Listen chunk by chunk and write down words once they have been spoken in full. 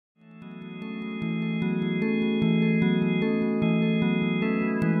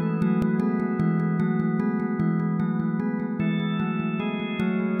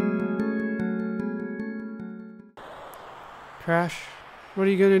Crash. What are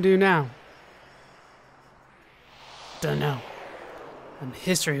you gonna do now? Don't know. I'm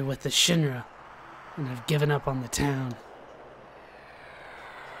history with the Shinra, and I've given up on the town.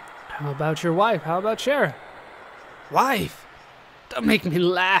 How about your wife? How about Shara? Wife? Don't make me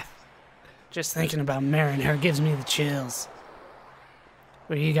laugh. Just thinking about marrying her gives me the chills.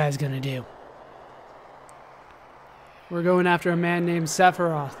 What are you guys gonna do? We're going after a man named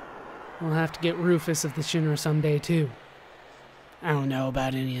Sephiroth. We'll have to get Rufus of the Shinra someday, too. I don't know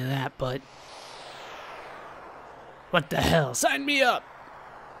about any of that, but... What the hell? Sign me up!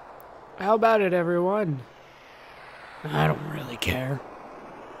 How about it, everyone? I don't really care.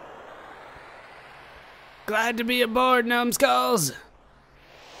 Glad to be aboard, numbskulls!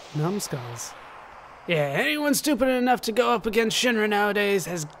 Numbskulls? Yeah, anyone stupid enough to go up against Shinra nowadays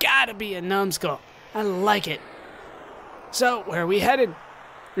has gotta be a numbskull. I like it. So, where are we headed?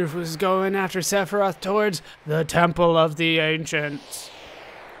 Rufus is going after Sephiroth towards the Temple of the Ancients.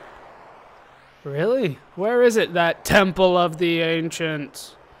 Really? Where is it, that Temple of the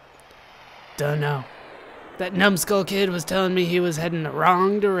Ancients? Don't know. That numbskull kid was telling me he was heading the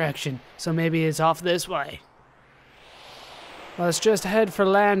wrong direction, so maybe it's off this way. Let's just head for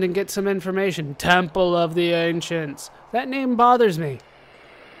land and get some information. Temple of the Ancients. That name bothers me.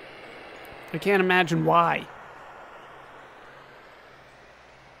 I can't imagine why.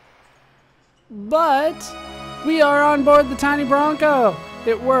 But we are on board the Tiny Bronco.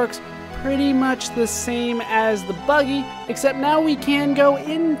 It works pretty much the same as the buggy, except now we can go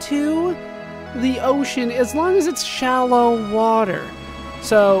into the ocean as long as it's shallow water.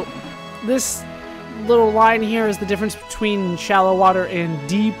 So this little line here is the difference between shallow water and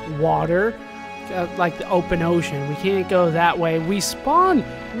deep water, like the open ocean. We can't go that way. We spawn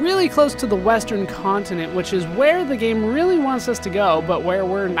really close to the western continent, which is where the game really wants us to go, but where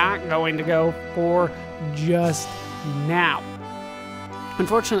we're not going to go for just now.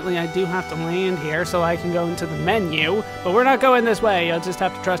 Unfortunately, I do have to land here so I can go into the menu, but we're not going this way. You'll just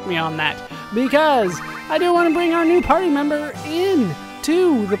have to trust me on that, because I do want to bring our new party member in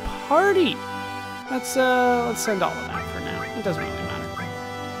to the party. Let's send all of that for now. It doesn't really matter.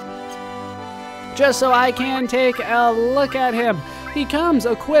 Just so I can take a look at him. He comes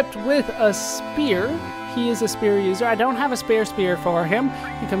equipped with a spear. He is a spear user. I don't have a spare spear for him.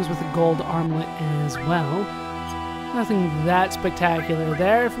 He comes with a gold armlet as well. Nothing that spectacular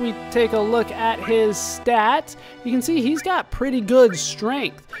there. If we take a look at his stats, you can see he's got pretty good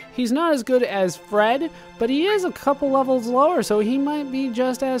strength. He's not as good as Fred, but he is a couple levels lower, so he might be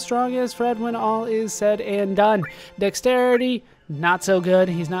just as strong as Fred when all is said and done. Dexterity, not so good.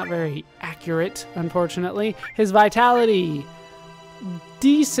 He's not very accurate, unfortunately. His vitality,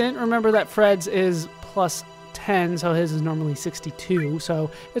 decent. Remember that Fred's is plus 10, so his is normally 62,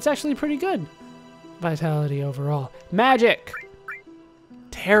 so it's actually pretty good. Vitality overall. Magic,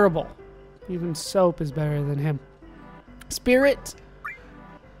 terrible. Even Soap is better than him. Spirit,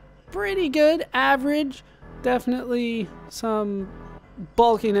 pretty good. Average, definitely some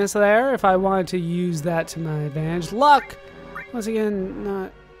bulkiness there if I wanted to use that to my advantage. Luck, once again,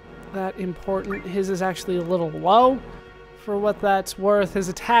 not that important. His is actually a little low for what that's worth. His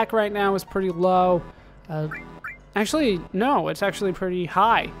attack right now is pretty low. Actually, no, it's actually pretty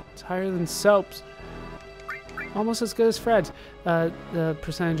high. It's higher than Soap's. Almost as good as Fred's. The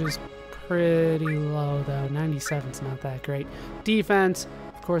percentage is pretty low, though. 97's not that great. Defense,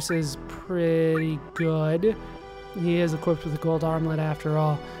 of course, is pretty good. He is equipped with a gold armlet after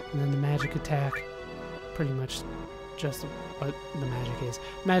all. And then the magic attack, pretty much just what the magic is.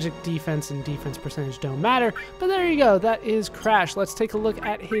 Magic defense and defense percentage don't matter. But there you go. That is Crash. Let's take a look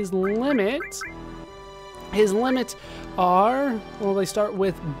at his limits. His limits are, well, they start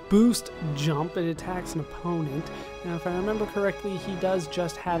with boost jump. It attacks an opponent. Now, if I remember correctly, he does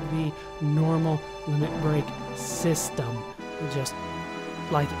just have the normal limit break system, just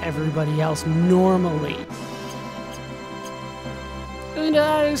like everybody else normally. And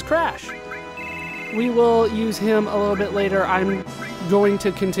that is Crash. We will use him a little bit later. I'm going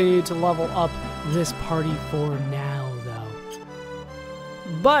to continue to level up this party for now.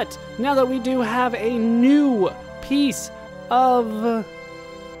 But now that we do have a new piece of,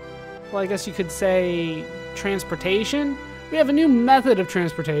 well, I guess you could say transportation. We have a new method of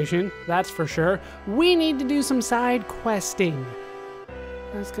transportation, that's for sure. We need to do some side questing.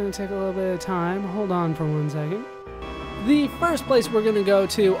 That's going to take a little bit of time. Hold on for 1 second. The first place we're going to go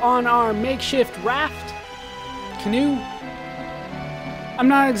to on our makeshift raft, canoe. I'm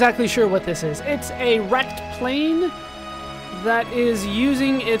not exactly sure what this is. It's a wrecked plane that is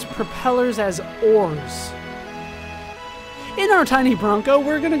using its propellers as oars. In our Tiny Bronco,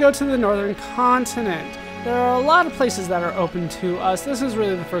 we're going to go to the northern continent. There are a lot of places that are open to us. This is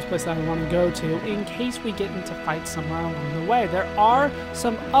really the first place that I want to go to in case we get into fights somewhere along the way. There are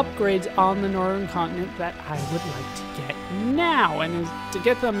some upgrades on the northern continent that I would like to get now, and to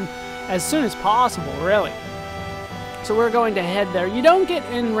get them as soon as possible, really. So we're going to head there. You don't get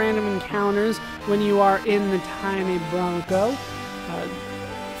in random encounters when you are in the Tiny Bronco.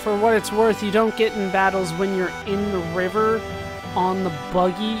 For what it's worth, you don't get in battles when you're in the river on the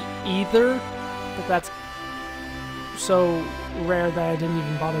buggy either, but that's so rare that I didn't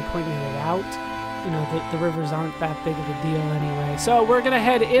even bother pointing it out. You know, the rivers aren't that big of a deal anyway. So we're gonna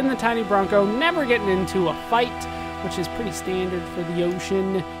head in the Tiny Bronco, never getting into a fight, which is pretty standard for the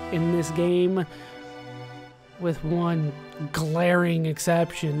ocean in this game, with one glaring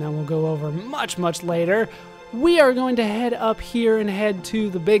exception that we'll go over much, much later. We are going to head up here and head to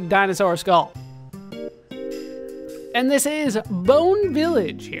the big dinosaur skull. And this is Bone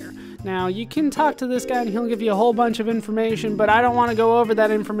Village here. Now, you can talk to this guy and he'll give you a whole bunch of information, but I don't want to go over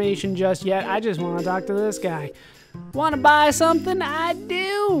that information just yet. I just want to talk to this guy. Want to buy something? I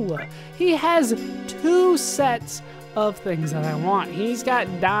do. He has 2 sets of things that I want. He's got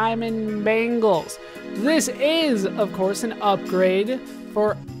diamond bangles. This is, of course, an upgrade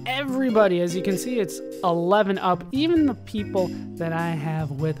for everybody. As you can see, it's 11 up, even the people that I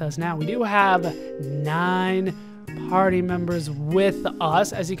have with us now. We do have 9 party members with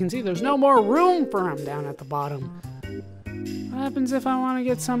us. As you can see, there's no more room for them down at the bottom. What happens if I want to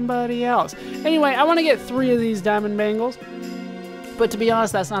get somebody else? Anyway, I want to get 3 of these diamond bangles. But to be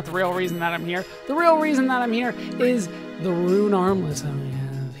honest, that's not the real reason that I'm here. The real reason that I'm here is the rune armlets that we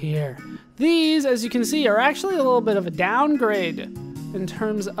have here. These, as you can see, are actually a little bit of a downgrade in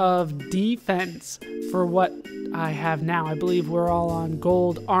terms of defense for what I have now. I believe we're all on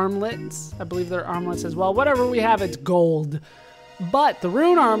gold armlets. I believe they're armlets as well. Whatever we have, it's gold. But the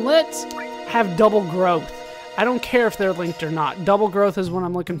rune armlets have double growth. I don't care if they're linked or not. Double growth is what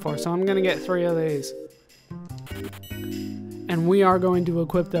I'm looking for, so I'm gonna get 3 of these. And we are going to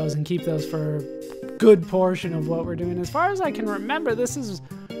equip those and keep those for a good portion of what we're doing. As far as I can remember, this is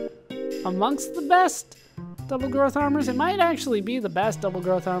amongst the best double growth armors. It might actually be the best double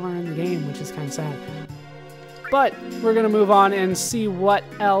growth armor in the game, which is kind of sad. But we're gonna move on and see what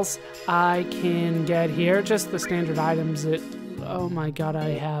else I can get here. Just the standard items that, oh my god, I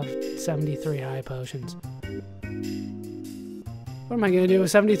have 73 high potions. What am I gonna do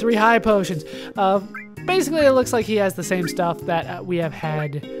with 73 high potions? Basically, it looks like he has the same stuff that we have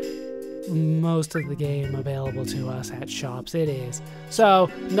had most of the game available to us at shops. It is. So,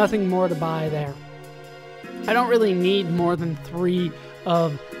 nothing more to buy there. I don't really need more than 3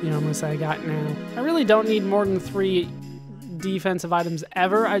 of the armlets I got now. I really don't need more than 3 defensive items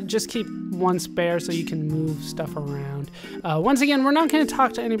ever. I just keep 1 spare so you can move stuff around. Once again, we're not going to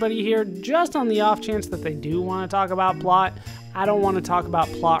talk to anybody here, just on the off chance that they do want to talk about plot. I don't want to talk about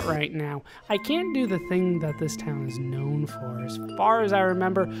plot right now. I can't do the thing that this town is known for, as far as I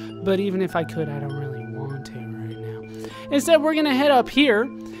remember, but even if I could, I don't really want to right now. Instead, we're going to head up here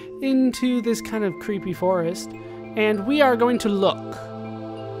into this kind of creepy forest, and we are going to look.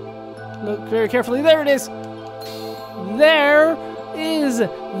 Look very carefully. There it is. There is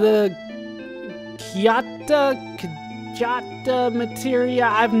the Kajata materia.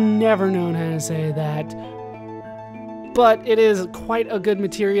 I've never known how to say that. But it is quite a good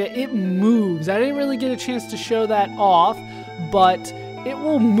materia. It moves. I didn't really get a chance to show that off, but it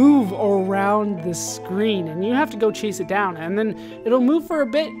will move around the screen, and you have to go chase it down, and then it'll move for a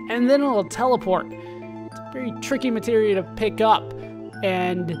bit, and then it'll teleport. It's a very tricky materia to pick up,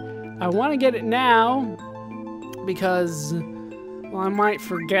 and I want to get it now because, well, I might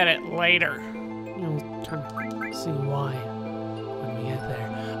forget it later. You'll kind of see why when we get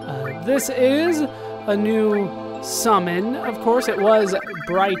there. This is a new summon. Of course, it was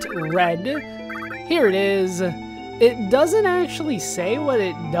bright red. Here it is. It doesn't actually say what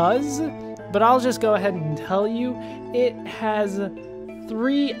it does, but I'll just go ahead and tell you. It has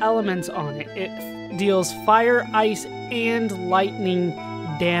 3 elements on it. It deals fire, ice, and lightning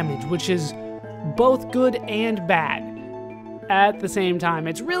damage, which is both good and bad at the same time.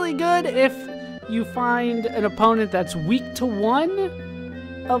 It's really good if you find an opponent that's weak to one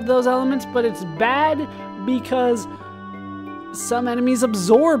of those elements, but it's bad because some enemies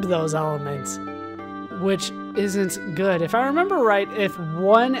absorb those elements, which isn't good. If I remember right, if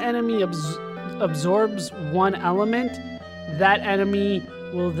one enemy absorbs one element, that enemy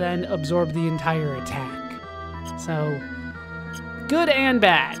will then absorb the entire attack. So, good and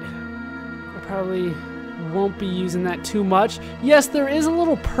bad. I probably won't be using that too much. Yes, there is a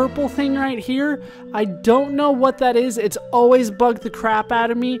little purple thing right here. I don't know what that is. It's always bugged the crap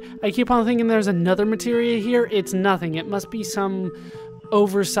out of me. I keep on thinking there's another materia here. It's nothing. It must be some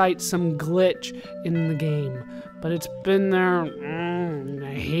oversight, some glitch in the game. But it's been there.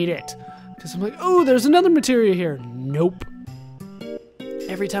 I hate it. Because I'm like, oh, there's another materia here. Nope.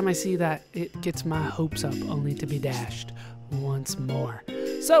 Every time I see that, it gets my hopes up, only to be dashed once more.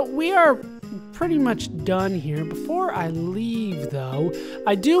 So we are pretty much done here. Before I leave, though,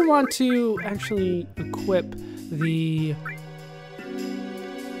 I do want to actually equip the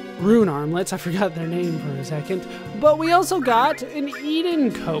rune armlets. I forgot their name for a second. But we also got an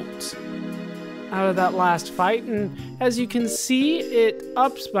Eden coat out of that last fight, and as you can see, it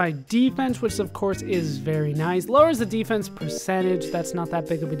ups my defense, which of course is very nice. Lowers the defense percentage. That's not that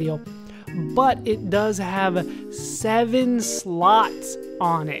big of a deal, but it does have 7 slots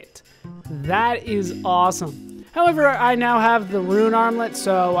on it. That is awesome. However, I now have the rune armlet,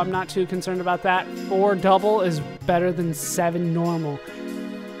 so I'm not too concerned about that. 4 double is better than 7 normal.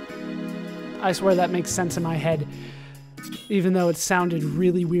 I swear that makes sense in my head, even though it sounded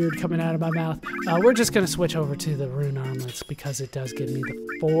really weird coming out of my mouth. We're just going to switch over to the rune armlets because it does give me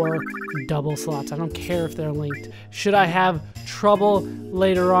the 4 double slots. I don't care if they're linked. Should I have trouble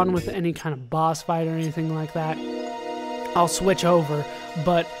later on with any kind of boss fight or anything like that, I'll switch over,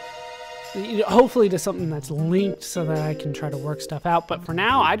 but hopefully to something that's linked so that I can try to work stuff out. But for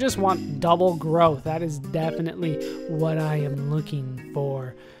now, I just want double growth. That is definitely what I am looking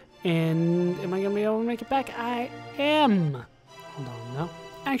for. And am I going to be able to make it back? I am. Hold on, though.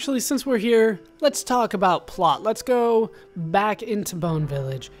 Actually, since we're here, let's talk about plot. Let's go back into Bone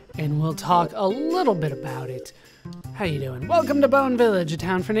Village, and we'll talk a little bit about it. How you doing? Welcome to Bone Village, a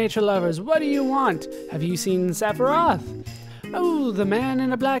town for nature lovers. What do you want? Have you seen Sephiroth? Oh, the man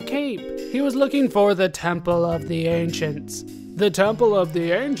in a black cape. He was looking for the Temple of the Ancients. The Temple of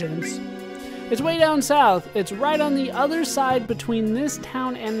the Ancients? It's way down south. It's right on the other side between this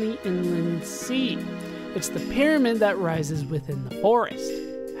town and the inland sea. It's the pyramid that rises within the forest.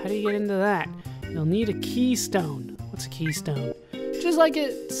 How do you get into that? You'll need a keystone. What's a keystone? Just like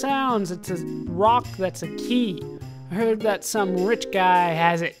it sounds, it's a rock that's a key. I heard that some rich guy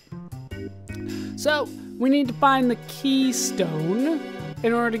has it. So, we need to find the keystone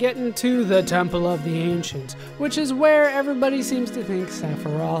in order to get into the Temple of the Ancients, which is where everybody seems to think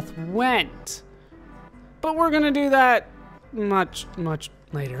Sephiroth went. But we're gonna do that much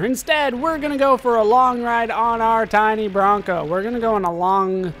later. Instead, we're gonna go for a long ride on our Tiny Bronco. We're gonna go on a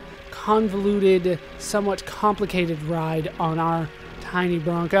long, convoluted, somewhat complicated ride on our Tiny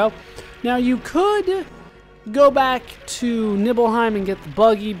Bronco. Now, you could go back to Nibelheim and get the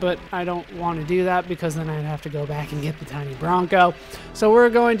buggy, but I don't want to do that because then I'd have to go back and get the Tiny Bronco. So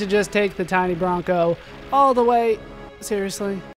we're going to just take the Tiny Bronco all the way. Seriously?